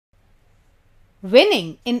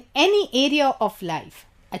Winning in any area of life,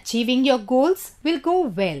 achieving your goals will go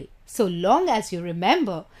well so long as you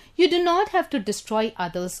remember you do not have to destroy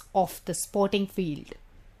others off the sporting field.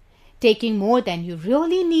 Taking more than you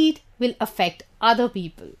really need will affect other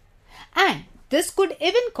people, and this could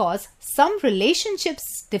even cause some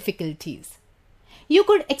relationships difficulties. You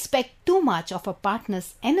could expect too much of a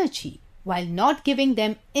partner's energy while not giving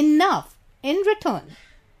them enough in return.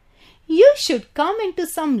 You should come into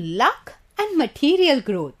some luck and material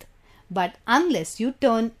growth, but unless you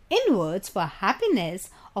turn inwards for happiness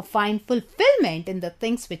or find fulfillment in the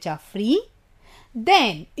things which are free,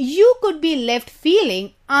 then you could be left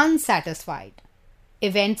feeling unsatisfied.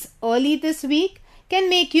 Events early this week can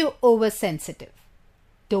make you oversensitive.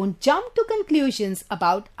 Don't jump to conclusions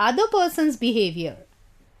about other person's behavior.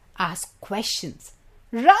 Ask questions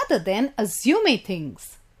rather than assuming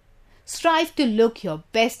things. Strive to look your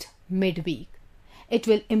best midweek. It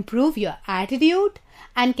will improve your attitude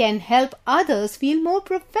and can help others feel more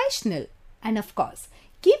professional. And of course,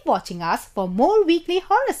 keep watching us for more weekly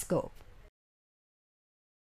horoscope.